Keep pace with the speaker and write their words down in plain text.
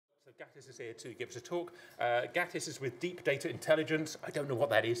Gatis is here to give us a talk. Gatis is with Deep Data Intelligence. I don't know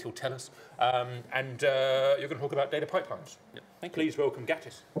what that is, he'll tell us. And you're going to talk about data pipelines. Yep. Thank you. Please welcome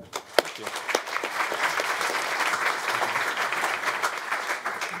Gatis. Thank you.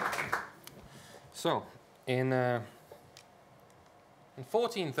 So, in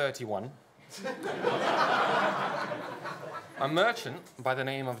 1431, a merchant by the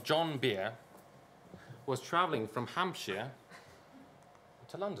name of John Beer was traveling from Hampshire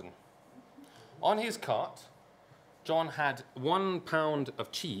to London. On his cart, John had 1 pound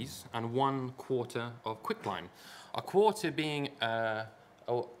of cheese and 1/4 of quicklime, a quarter being a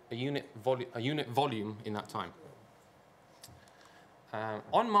unit volume in that time.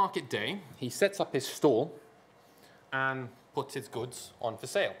 On market day, he sets up his stall and puts his goods on for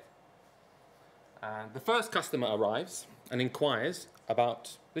sale. The first customer arrives and inquires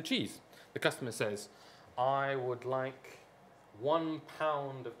about the cheese. The customer says, "I would like 1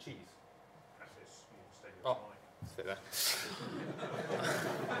 pound of cheese." Oh, stay there.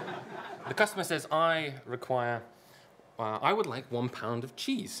 The customer says, "I would like 1 pound of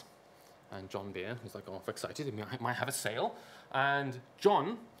cheese." And John Beer is like, "Oh, excited, he might have a sale." And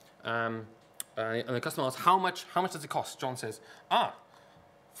John, and the customer asks, "How much does it cost?" John says,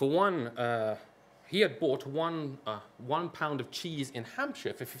 for one, he had bought 1 pound of cheese in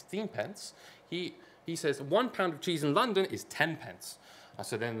Hampshire for 15 pence. He says 1 pound of cheese in London is 10 pence.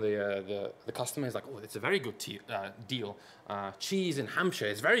 So then the customer is like, "Oh, it's a very good deal. Cheese in Hampshire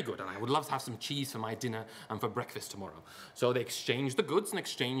is very good, and I would love to have some cheese for my dinner and for breakfast tomorrow." So they exchange the goods and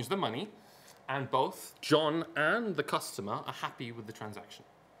exchange the money, and both John and the customer are happy with the transaction.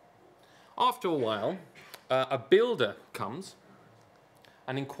 After a while, a builder comes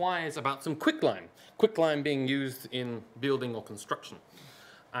and inquires about some quicklime being used in building or construction.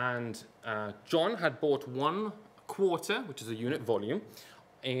 And John had bought 1/4, which is a unit volume,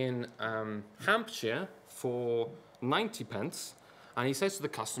 in Hampshire for 90 pence. And he says to the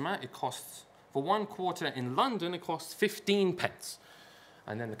customer, it costs, for 1/4 in London, it costs 15 pence.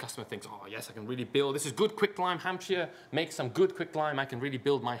 And then the customer thinks, "Oh, yes, I can really build. This is good quicklime. Hampshire makes some good quicklime. I can really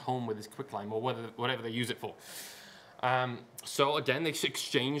build my home with this quicklime," or whatever they use it for. So again, they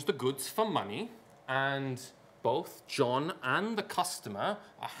exchange the goods for money, and both John and the customer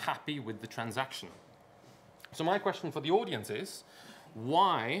are happy with the transaction. So my question for the audience is,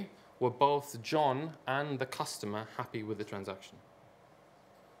 why were both John and the customer happy with the transaction?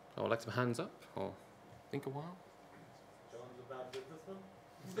 I would like some hands up, or think a while. John's a bad businessman?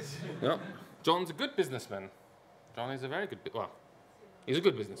 No, John's a good businessman. John is a very good, well, he's a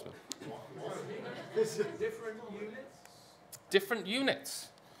good businessman. Different units? Different units.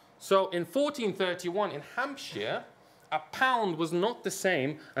 So in 1431 in Hampshire, a pound was not the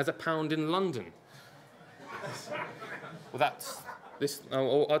same as a pound in London. Well, that's this.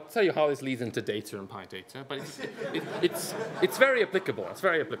 I'll tell you how this leads into data and PyData, but it's very applicable. It's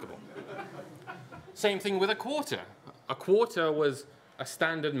very applicable. Same thing with a quarter. A quarter was a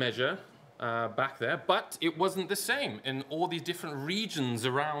standard measure back there, but it wasn't the same in all these different regions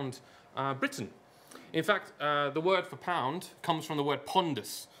around Britain. In fact, the word for pound comes from the word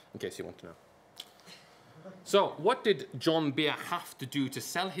pondus, in case you want to know. So what did John Beer have to do to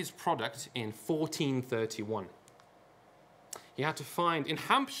sell his product in 1431? He had to find, in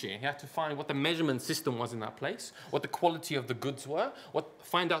Hampshire, he had to find what the measurement system was in that place, what the quality of the goods were,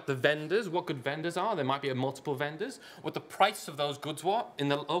 find out the vendors, what good vendors are. There might be multiple vendors, what the price of those goods were in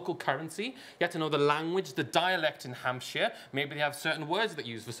the local currency. You had to know the language, the dialect in Hampshire. Maybe they have certain words that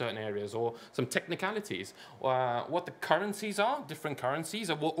use for certain areas, or some technicalities. What the currencies are, different currencies,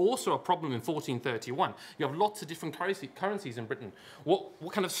 were also a problem in 1431. You have lots of different currencies in Britain.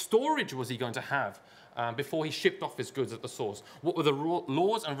 What kind of storage was he going to have before he shipped off his goods at the source? What were the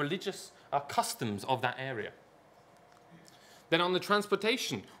laws and religious customs of that area? Then on the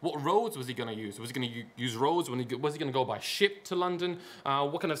transportation, what roads was he going to use? Was he going to use roads? Was he going to go by ship to London?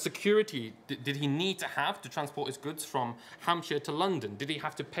 What kind of security did he need to have to transport his goods from Hampshire to London? Did he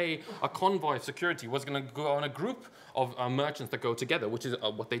have to pay a convoy of security? Was he going to go on a group of merchants that go together, which is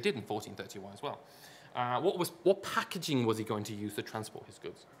what they did in 1431 as well? What packaging was he going to use to transport his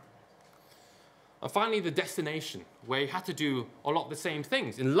goods? And finally, the destination, where he had to do a lot of the same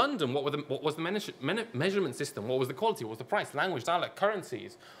things. In London, what was the measurement system? What was the quality? What was the price? Language, dialect,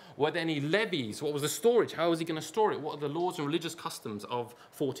 currencies? Were there any levies? What was the storage? How was he going to store it? What are the laws and religious customs of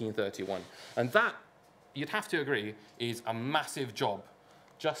 1431? And that, you'd have to agree, is a massive job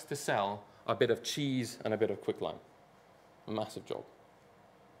just to sell a bit of cheese and a bit of quicklime. A massive job.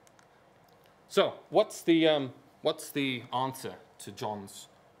 So, what's the answer to John's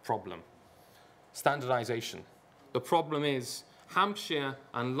problem? Standardization. The problem is, Hampshire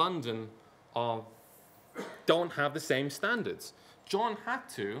and London don't have the same standards. John had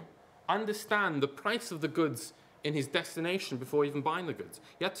to understand the price of the goods in his destination before even buying the goods.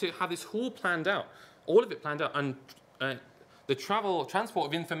 He had to have this whole planned out, all of it planned out, and the transport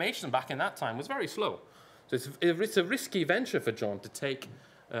of information back in that time was very slow. So it's a risky venture for John to take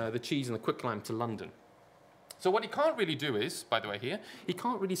the cheese and the quicklime to London. So what he can't really do is, by the way here, he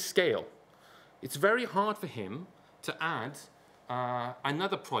can't really scale. It's very hard for him to add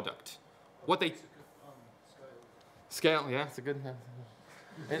another product. What they... Scale, yeah, it's a good...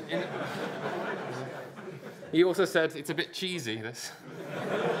 He also said it's a bit cheesy, this.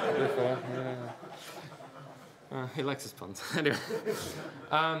 He likes his puns. Anyway,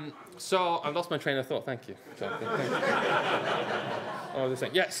 so I've lost my train of thought. Thank you. Oh, the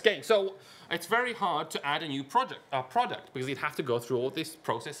same. Yeah, scale. So it's very hard to add a new product because he'd have to go through all this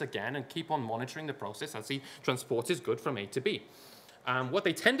process again and keep on monitoring the process as he transports his good from A to B. What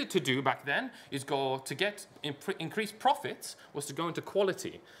they tended to do back then is to get increased profits was to go into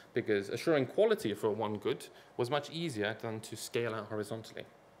quality, because assuring quality for one good was much easier than to scale out horizontally.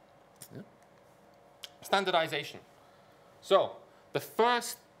 Yeah. Standardization. So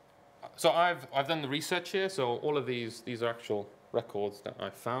I've done the research here. So all of these are actual records that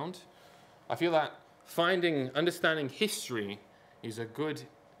I've found. I feel that understanding history is a good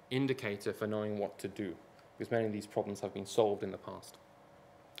indicator for knowing what to do, because many of these problems have been solved in the past.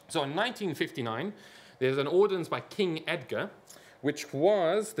 So in 1959, there's an ordinance by King Edgar, which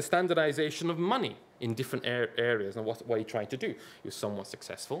was the standardization of money in different areas, and what he tried to do. He was somewhat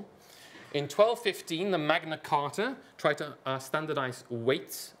successful. In 1215, the Magna Carta tried to standardize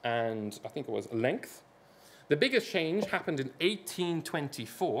weight and, I think it was, length. The biggest change happened in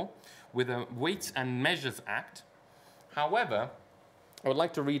 1824 with the Weights and Measures Act. However, I would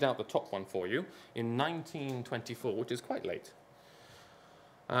like to read out the top one for you in 1924, which is quite late.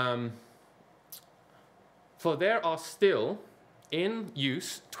 For there are still in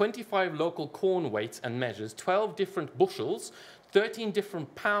use 25 local corn weights and measures, 12 different bushels, 13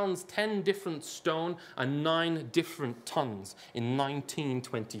 different pounds, 10 different stone, and 9 different tons in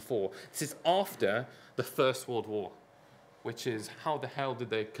 1924. This is after the First World War, which is how the hell did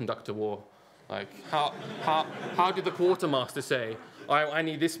they conduct a war? Like, how did the quartermaster say, I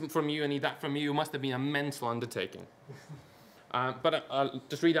need this from you, I need that from you? It must have been a mental undertaking. But I'll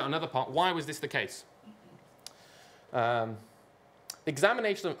just read out another part. Why was this the case?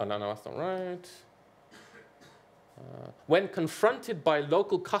 Examination of... Oh, no, that's not right. When confronted by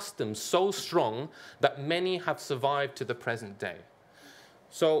local customs so strong that many have survived to the present day.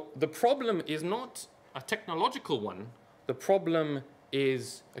 So the problem is not a technological one. The problem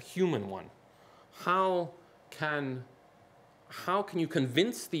is a human one. How can you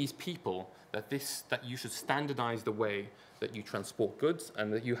convince these people that you should standardize the way that you transport goods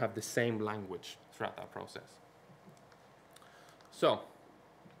and that you have the same language throughout that process?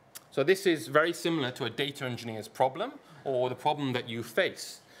 So this is very similar to a data engineer's problem, or the problem that you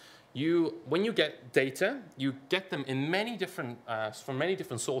face. When you get data, you get them in from many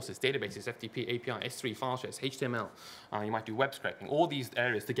different sources: databases, FTP, API, S3, file shares, HTML. You might do web scraping, all these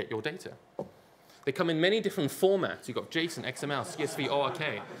areas to get your data. They come in many different formats. You've got JSON, XML, CSV,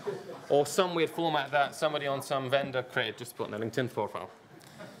 ORK, or some weird format that somebody on some vendor created just put in a LinkedIn profile.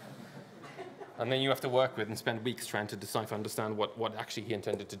 And then you have to work with and spend weeks trying to decipher, understand what actually he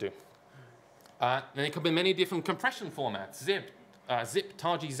intended to do. Then they come in many different compression formats: zip,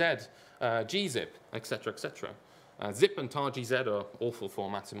 tar-gz, gzip, etc., etc. Zip and tar-gz are awful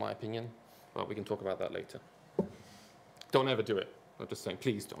formats in my opinion, but we can talk about that later. Don't ever do it. I'm just saying,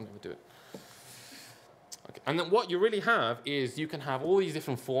 please don't ever do it. Okay. And then what you really have is you can have all these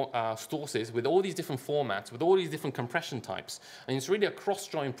different sources with all these different formats, with all these different compression types, and it's really a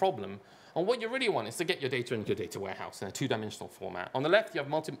cross-join problem. And what you really want is to get your data into your data warehouse in a two-dimensional format. On the left, you have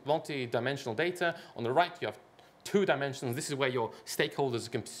multi-dimensional data. On the right, you have two dimensions. This is where your stakeholders are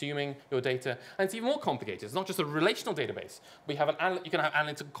consuming your data. And it's even more complicated. It's not just a relational database. You can have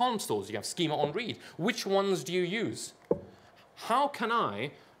analytical column stores. You have schema on read. Which ones do you use? How can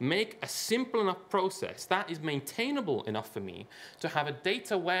I make a simple enough process that is maintainable enough for me to have a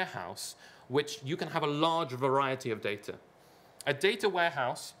data warehouse which you can have a large variety of data? A data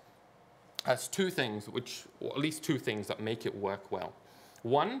warehouse has two things, or at least two things that make it work well.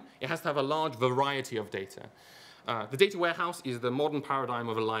 One, it has to have a large variety of data. The data warehouse is the modern paradigm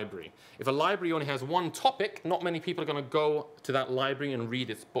of a library. If a library only has one topic, not many people are going to go to that library and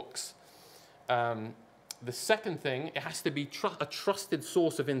read its books. The second thing, it has to be a trusted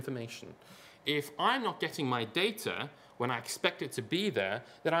source of information. If I'm not getting my data, when I expect it to be there,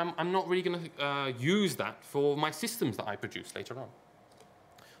 then I'm not really going to use that for my systems that I produce later on.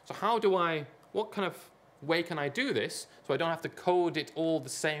 So what kind of way can I do this so I don't have to code it all the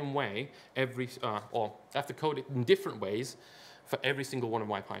same way or I have to code it in different ways for every single one of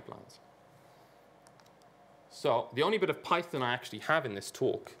my pipelines? So the only bit of Python I actually have in this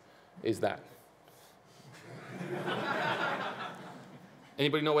talk is that.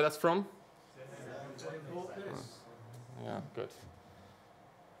 Anybody know where that's from? Yeah, good.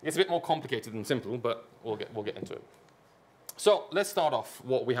 It's a bit more complicated than simple, but we'll get into it. So let's start off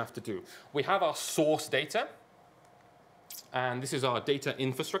what we have to do. We have our source data, and this is our data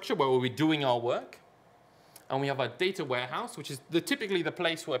infrastructure where we'll be doing our work. And we have our data warehouse, which is typically the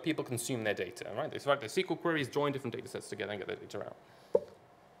place where people consume their data. Right? They write their SQL queries, join different data sets together, and get their data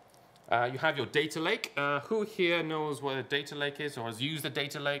out. You have your data lake. Who here knows what a data lake is or has used a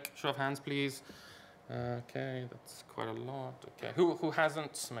data lake? Show of hands, please. Okay, that's quite a lot. Okay, who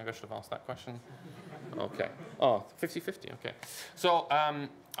hasn't? Maybe I should have asked that question. Okay. Oh, 50-50, okay. So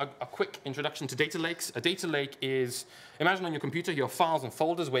a quick introduction to data lakes. A data lake is, imagine on your computer your files and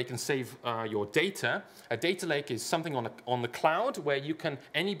folders where you can save your data. A data lake is something on the cloud where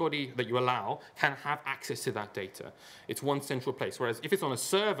anybody that you allow can have access to that data. It's one central place. Whereas if it's on a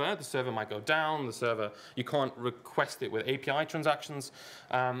server, the server might go down. You can't request it with API transactions.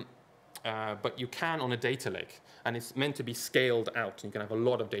 But you can on a data lake, and it's meant to be scaled out, and you can have a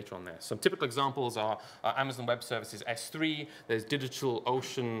lot of data on there. Some typical examples are Amazon Web Services S3, there's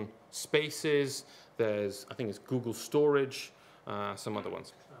DigitalOcean Spaces, there's, I think it's Google Storage, some other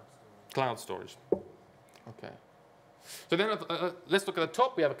ones. Cloud storage. Okay. So then let's look at the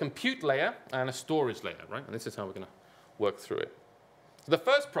top. We have a compute layer and a storage layer, right? And this is how we're going to work through it. So the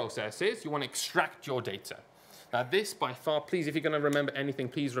first process is you want to extract your data. Now this, by far, please, if you're going to remember anything,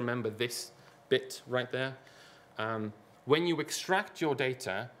 please remember this bit right there. When you extract your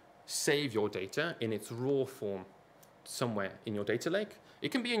data, save your data in its raw form somewhere in your data lake. It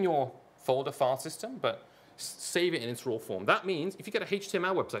can be in your folder file system, but save it in its raw form. That means if you get a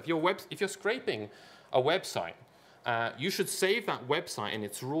HTML website, if you're scraping a website, you should save that website in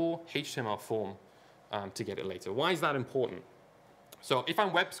its raw HTML form to get it later. Why is that important? So if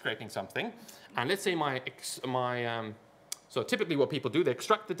I'm web scraping something, and let's say so typically what people do, they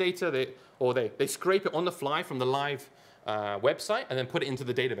extract the data, they scrape it on the fly from the live website and then put it into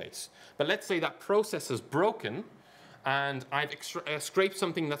the database. But let's say that process is broken and I've scraped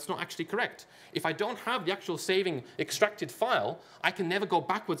something that's not actually correct. If I don't have the actual extracted file, I can never go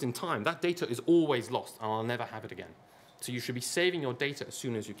backwards in time. That data is always lost and I'll never have it again. So you should be saving your data as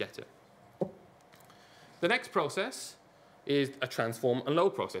soon as you get it. The next process is a transform and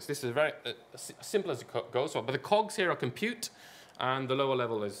load process. This is very simple as it goes. But the cogs here are compute, and the lower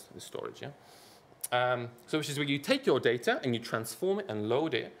level is storage. Yeah. So which is where you take your data and you transform it and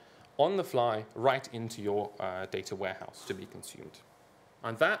load it on the fly right into your data warehouse to be consumed.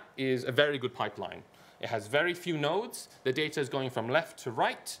 And that is a very good pipeline. It has very few nodes. The data is going from left to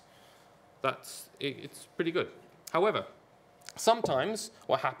right. It's pretty good. However, sometimes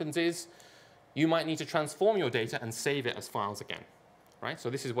what happens is you might need to transform your data and save it as files again, right? So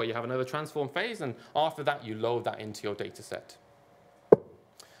this is where you have another transform phase, and after that, you load that into your data set.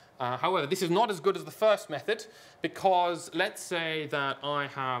 However, this is not as good as the first method because let's say that I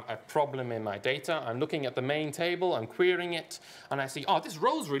have a problem in my data. I'm looking at the main table, I'm querying it, and I see, oh, this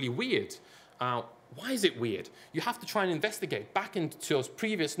row is really weird. Why is it weird? You have to try and investigate back into those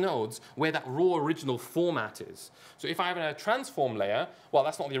previous nodes where that raw original format is. So if I have a transform layer, well,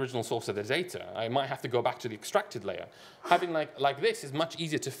 that's not the original source of the data. I might have to go back to the extracted layer. Having like this is much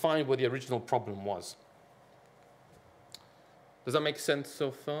easier to find where the original problem was. Does that make sense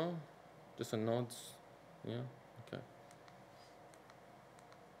so far? Just a nods? Yeah? Okay.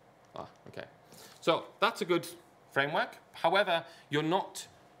 Okay. So that's a good framework. However, you're not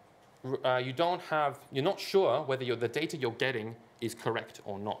sure whether the data you're getting is correct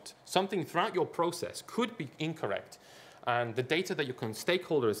or not. Something throughout your process could be incorrect, and the data that your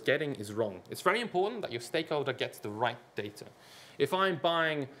stakeholder is getting is wrong. It's very important that your stakeholder gets the right data. If I'm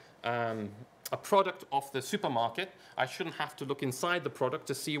buying a product off the supermarket, I shouldn't have to look inside the product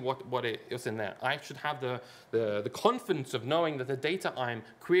to see what is in there. I should have the confidence of knowing that the data I'm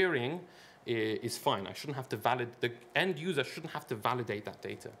querying is fine. I shouldn't have to the end user shouldn't have to validate that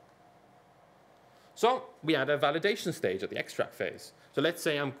data. So we add a validation stage at the extract phase. So let's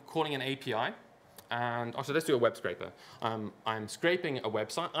say I'm calling an API, and so let's do a web scraper. I'm scraping a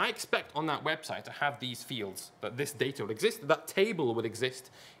website. I expect on that website to have these fields, that this data would exist, that table would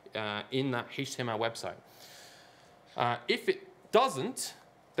exist in that HTML website. If it doesn't,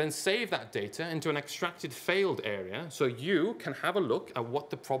 then save that data into an extracted failed area so you can have a look at what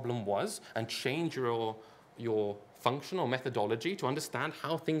the problem was and change your function or methodology to understand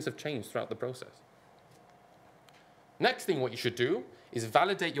how things have changed throughout the process. Next thing what you should do is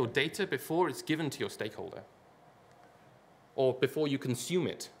validate your data before it's given to your stakeholder or before you consume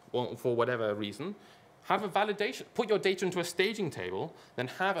it for whatever reason. Have a validation, put your data into a staging table, then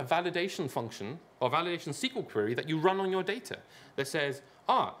have a validation function or validation SQL query that you run on your data that says,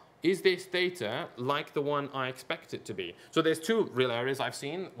 is this data like the one I expect it to be? So there's two real areas I've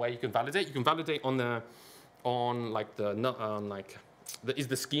seen where you can validate. You can validate is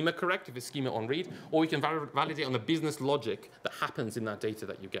the schema correct, if it's schema on read, or you can validate on the business logic that happens in that data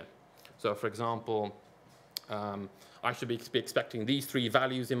that you get. So for example, I should be expecting these 3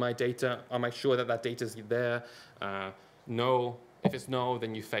 values in my data. Am I sure that that data is there? No. If it's no,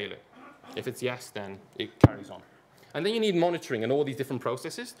 then you fail it. If it's yes, then it carries on. And then you need monitoring and all these different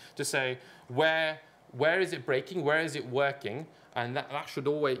processes to say where is it breaking, where is it working, and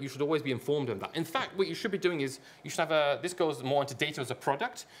you should always be informed of that. In fact, what you should be doing is you should have this goes more into data as a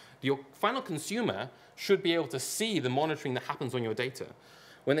product. Your final consumer should be able to see the monitoring that happens on your data.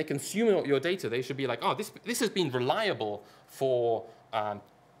 When they consume your data, they should be like, this has been reliable for a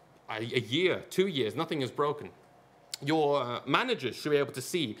year, 2 years, nothing is broken. Your managers should be able to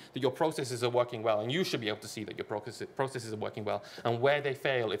see that your processes are working well, and you should be able to see that your processes are working well, and where they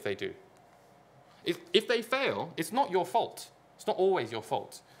fail if they do. If they fail, it's not your fault. It's not always your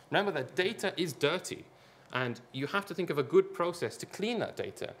fault. Remember that data is dirty, and you have to think of a good process to clean that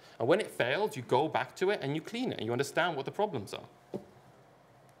data. And when it fails, you go back to it and you clean it, and you understand what the problems are.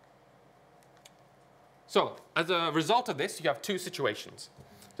 So as a result of this, you have 2 situations.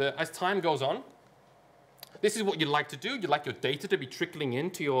 As time goes on, this is what you'd like to do. You'd like your data to be trickling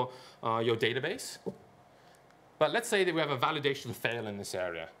into your database. But let's say that we have a validation fail in this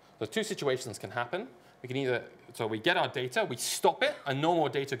area. So 2 situations can happen. We can so we get our data, we stop it, and no more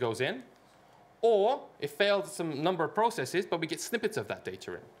data goes in. Or it failed some number of processes, but we get snippets of that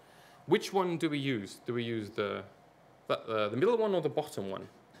data in. Which one do we use? Do we use the middle one or the bottom one?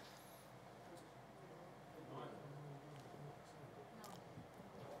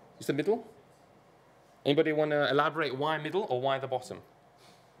 Is the middle? Anybody want to elaborate why middle or why the bottom?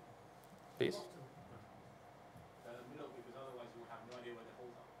 Please. Middle, because otherwise you have no idea where the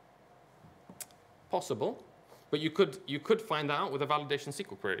holes are. Possible, but you could find out with a validation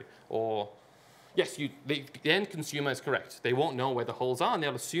SQL query. Or yes, the end consumer is correct. They won't know where the holes are, and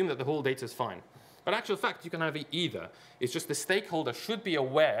they'll assume that the whole data is fine. But in actual fact, you can have either. It's just the stakeholder should be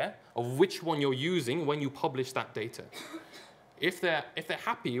aware of which one you're using when you publish that data. If they're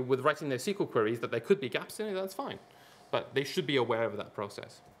happy with writing their SQL queries that there could be gaps in it, that's fine. But they should be aware of that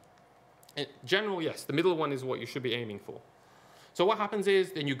process. In general, yes, the middle one is what you should be aiming for. So what happens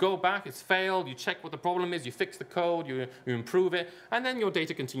is then you go back, it's failed, you check what the problem is, you fix the code, you improve it, and then your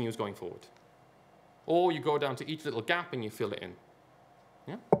data continues going forward. Or you go down to each little gap and you fill it in.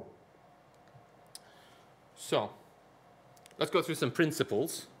 Yeah? So let's go through some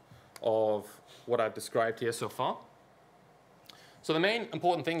principles of what I've described here so far. So the main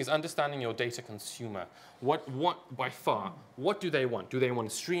important thing is understanding your data consumer. What do they want? Do they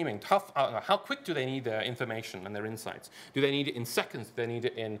want streaming? How quick do they need their information and their insights? Do they need it in seconds? Do they need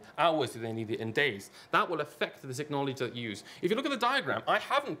it in hours? Do they need it in days? That will affect the technology that you use. If you look at the diagram, I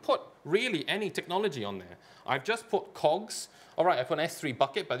haven't put really any technology on there. I've just put cogs. All right, I put an S3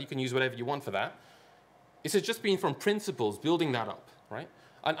 bucket, but you can use whatever you want for that. This has just been from principles, building that up, right?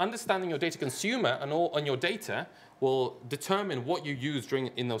 And understanding your data consumer and your data will determine what you use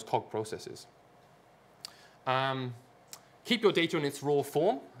in those cog processes. Keep your data in its raw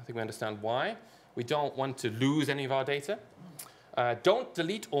form. I think we understand why. We don't want to lose any of our data. Don't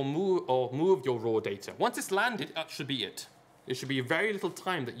delete or move your raw data. Once it's landed, that should be it. There should be very little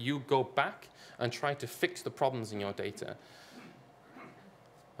time that you go back and try to fix the problems in your data.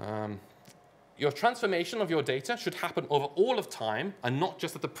 Your transformation of your data should happen over all of time and not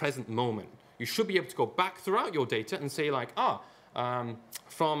just at the present moment. You should be able to go back throughout your data and say like,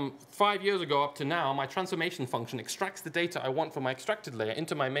 from 5 years ago up to now, my transformation function extracts the data I want from my extracted layer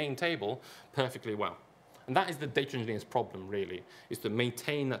into my main table perfectly well. And that is the data engineer's problem, really, is to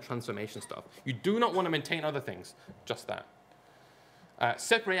maintain that transformation stuff. You do not want to maintain other things, just that.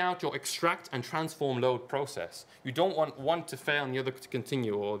 Separate out your extract and transform load process. You don't want one to fail and the other to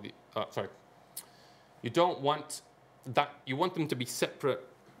continue, or you don't want that. You want them to be separate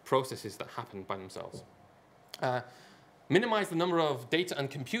processes that happen by themselves. Minimize the number of data and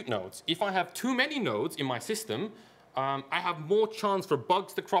compute nodes. If I have too many nodes in my system, I have more chance for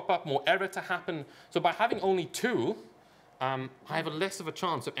bugs to crop up, more error to happen. So by having only 2, I have less of a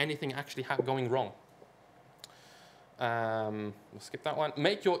chance of anything actually going wrong. We'll skip that one.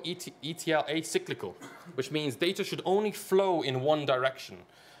 Make your ETL acyclical, which means data should only flow in one direction.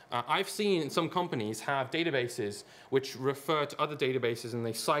 I've seen some companies have databases which refer to other databases and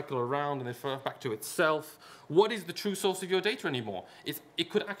they cycle around and they refer back to itself. What is the true source of your data anymore? It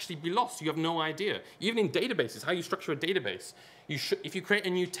could actually be lost. You have no idea. Even in databases, how you structure a database, if you create a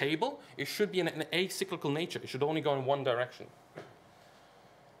new table, it should be in an acyclical nature. It should only go in one direction.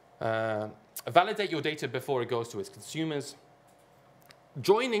 Validate your data before it goes to its consumers.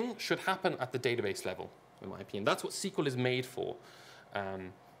 Joining should happen at the database level, in my opinion. That's what SQL is made for.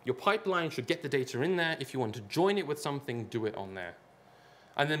 Your pipeline should get the data in there. If you want to join it with something, do it on there.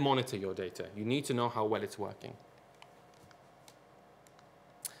 And then monitor your data. You need to know how well it's working.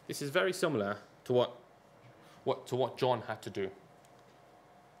 This is very similar to what John had to do.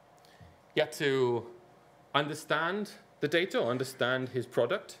 He had to understand the data, or understand his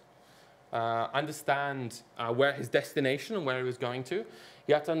product, understand where his destination and where he was going to.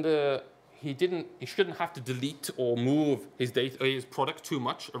 He had to he shouldn't have to delete or move his data, his product too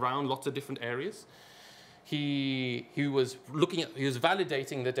much around lots of different areas. He was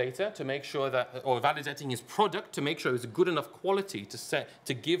validating the data to make sure that, or validating his product to make sure it was good enough quality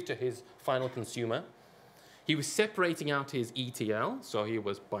to give to his final consumer. He was separating out his ETL, so he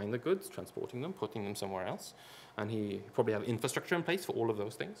was buying the goods, transporting them, putting them somewhere else, and he probably had infrastructure in place for all of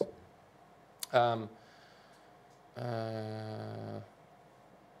those things.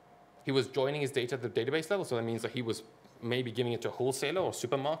 He was joining his data at the database level, so that means that he was maybe giving it to a wholesaler or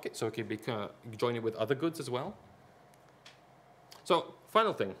supermarket, so it could join it with other goods as well. So,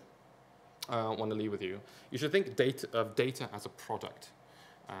 final thing I want to leave with you. You should think of data as a product.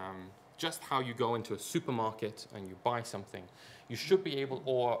 Just how you go into a supermarket and you buy something, you should be able,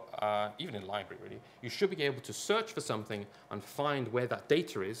 or even in a library really, you should be able to search for something and find where that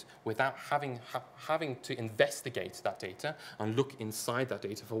data is without having to investigate that data and look inside that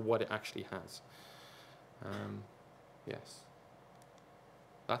data for what it actually has. Yes,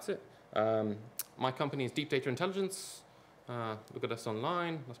 that's it. My company is Deep Data Intelligence. Look at us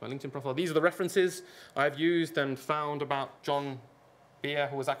online. That's my LinkedIn profile. These are the references I've used and found about John Beer,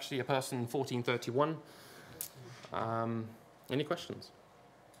 who was actually a person in 1431. Any questions?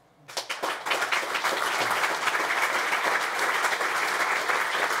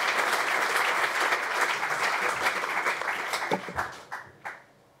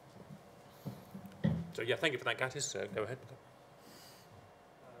 So yeah, thank you for that, Gatis. Go ahead.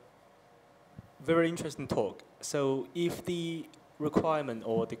 Very interesting talk. So if the requirement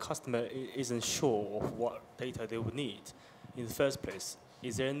or the customer isn't sure of what data they would need in the first place,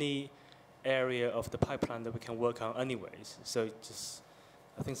 is there any area of the pipeline that we can work on anyways? So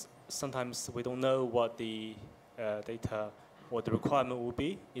I think sometimes we don't know what the data or the requirement will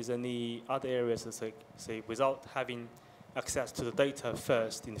be. Is there any other areas that say without having access to the data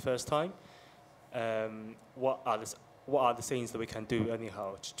first in the first time, what are the things that we can do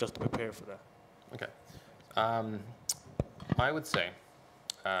anyhow just to prepare for that? Okay. I would say,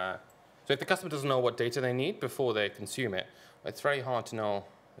 so if the customer doesn't know what data they need before they consume it, it's very hard to know.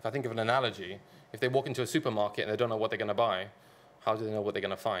 If I think of an analogy, if they walk into a supermarket and they don't know what they're going to buy, how do they know what they're going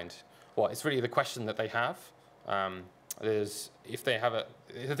to find? Well, it's really the question that they have. If they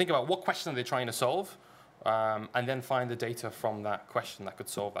think about what question are they trying to solve, and then find the data from that question that could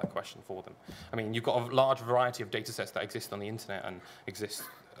solve that question for them. I mean, you've got a large variety of data sets that exist on the internet and exist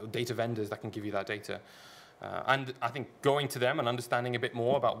data vendors that can give you that data. And I think going to them and understanding a bit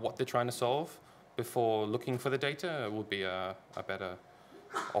more about what they're trying to solve before looking for the data would be a better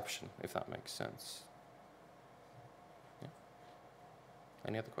option, if that makes sense. Yeah.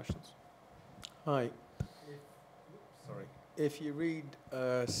 Any other questions? Hi. Sorry. If you read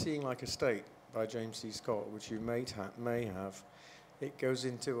Seeing Like a State by James C. Scott, which you may have, it goes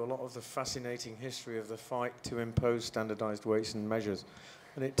into a lot of the fascinating history of the fight to impose standardized weights and measures.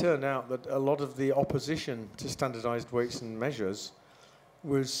 And it turned out that a lot of the opposition to standardized weights and measures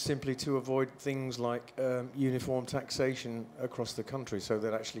was simply to avoid things like uniform taxation across the country, so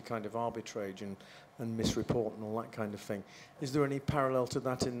that actually kind of arbitrage and misreport and all that kind of thing. Is there any parallel to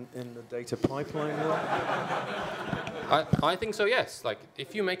that in the data pipeline? I think so, yes. Like,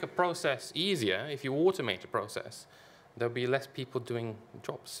 if you make a process easier, if you automate a process, there'll be less people doing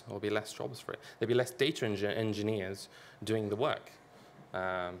jobs. There'll be less jobs for it. There'll be less data engineers doing the work.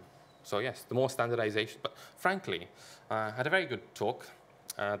 So yes, the more standardization. But frankly, I had a very good talk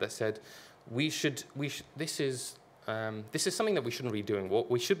that said this is something that we shouldn't be doing. What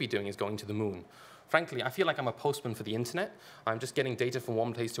we should be doing is going to the moon frankly, I feel like I'm a postman for the internet. I'm just getting data from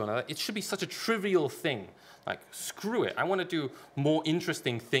one place to another. It should be such a trivial thing. Like, screw it. I want to do more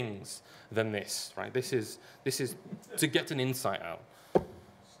interesting things than this, right? This is to get an insight out. Stone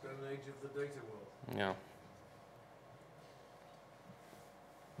age of the data world. Yeah.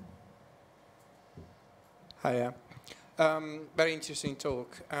 Hiya. Very interesting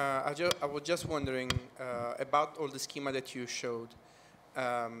talk. I was just wondering about all the schema that you showed.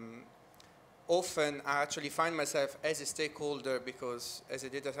 Often, I actually find myself as a stakeholder because as a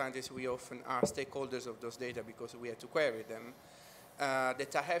data scientist, we often are stakeholders of those data because we have to query them,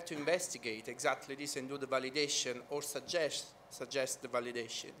 that I have to investigate exactly this and do the validation or suggest the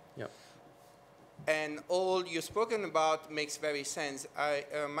validation. Yeah. And all you've spoken about makes very sense.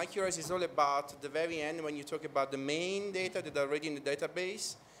 My curiosity is all about the very end when you talk about the main data that are already in the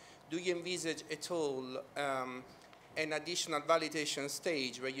database. Do you envisage at all an additional validation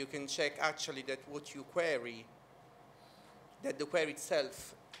stage where you can check actually that what you query, that the query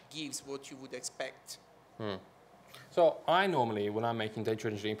itself gives what you would expect? So I normally, when I'm making data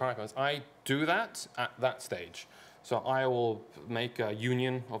engineering pipelines, I do that at that stage. So I will make a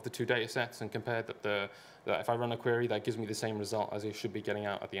union of the two data sets and compare that if I run a query, that gives me the same result as it should be getting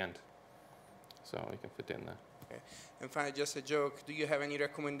out at the end. So you can fit in there. Okay. And finally, just a joke, do you have any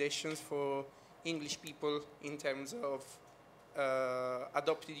recommendations for English people in terms of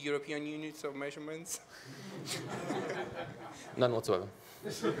adopted European units of measurements? None whatsoever.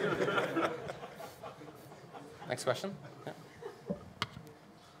 Next question. Yeah.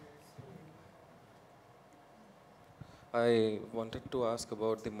 I wanted to ask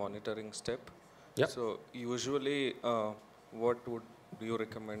about the monitoring step. Yep. So usually, what would you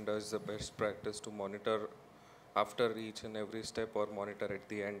recommend as the best practice to monitor after each and every step, or monitor at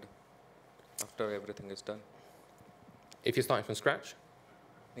the end after everything is done? If you're starting from scratch?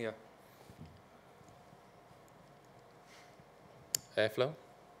 Yeah. Airflow,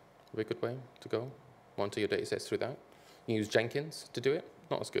 a very good way to go. Monitor your data sets through that. You use Jenkins to do it.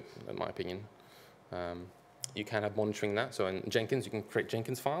 Not as good, in my opinion. You can have monitoring that. So in Jenkins, you can create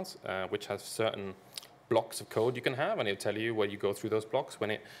Jenkins files, which has certain blocks of code you can have, and it'll tell you where you go through those blocks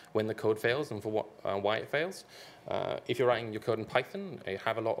when the code fails and for what why it fails. If you're writing your code in Python, you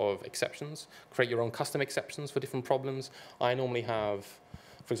have a lot of exceptions. Create your own custom exceptions for different problems. I normally have,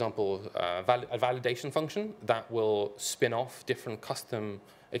 for example, a validation function that will spin off different custom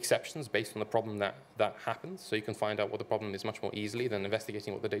exceptions based on the problem that happens. So you can find out what the problem is much more easily than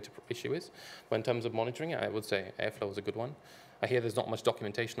investigating what the data issue is. But in terms of monitoring it, I would say Airflow is a good one. I hear there's not much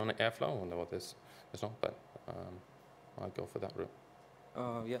documentation on Airflow. No, there's not, but I'll go for that route.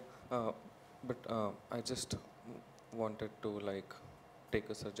 But I just wanted to take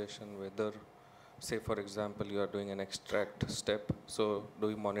a suggestion whether, say for example, you are doing an extract step. So do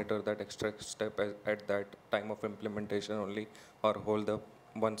you monitor that extract step at that time of implementation only, or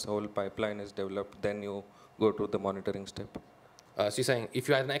once whole pipeline is developed, then you go to the monitoring step? So you're saying if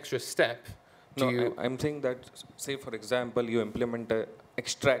you add an extra step, I'm saying that, say for example, you implement a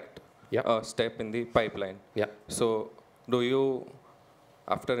extract step in the pipeline. Yeah. So do you,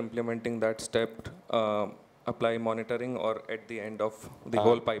 after implementing that step, apply monitoring, or at the end of the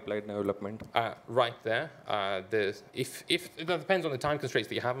whole pipeline development? Right there. If that depends on the time constraints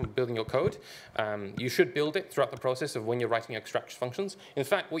that you have in building your code. You should build it throughout the process of when you're writing extraction functions. In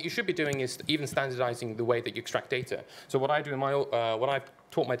fact, what you should be doing is even standardizing the way that you extract data. So what I do in my what I've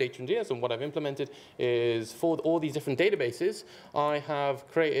taught my data engineers and what I've implemented is for all these different databases, I have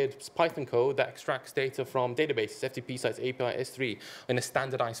created Python code that extracts data from databases, FTP sites, API, S3, in a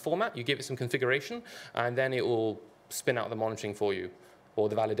standardized format. You give it some configuration, and then it will spin out the monitoring for you, or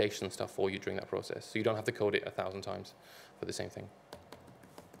the validation stuff for you during that process. So you don't have to code it 1,000 times for the same thing.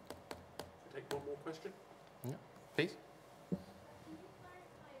 Take one more question. Yeah, please.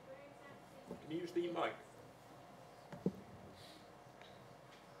 Can you use the mic?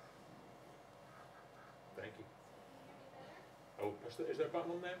 Thank you. Oh, is there a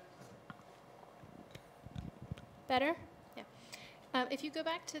button on there? Better? Yeah. If you go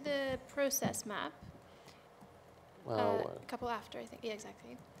back to the process map, a couple after, I think. Yeah,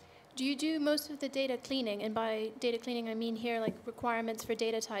 exactly. Do you do most of the data cleaning? And by data cleaning, I mean here like requirements for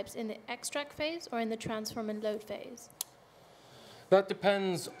data types in the extract phase or in the transform and load phase? That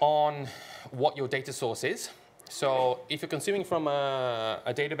depends on what your data source is. So if you're consuming from a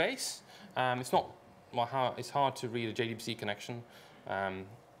database, it's hard to read a JDBC connection.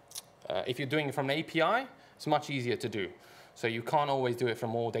 If you're doing it from an API, it's much easier to do. So you can't always do it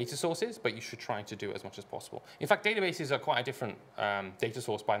from all data sources, but you should try to do it as much as possible. In fact, databases are quite a different data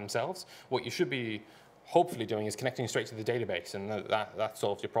source by themselves. What you should be hopefully doing is connecting straight to the database, and that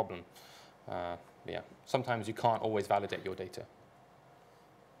solves your problem. yeah, sometimes you can't always validate your data.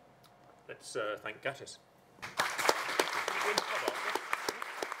 Let's thank Gatis.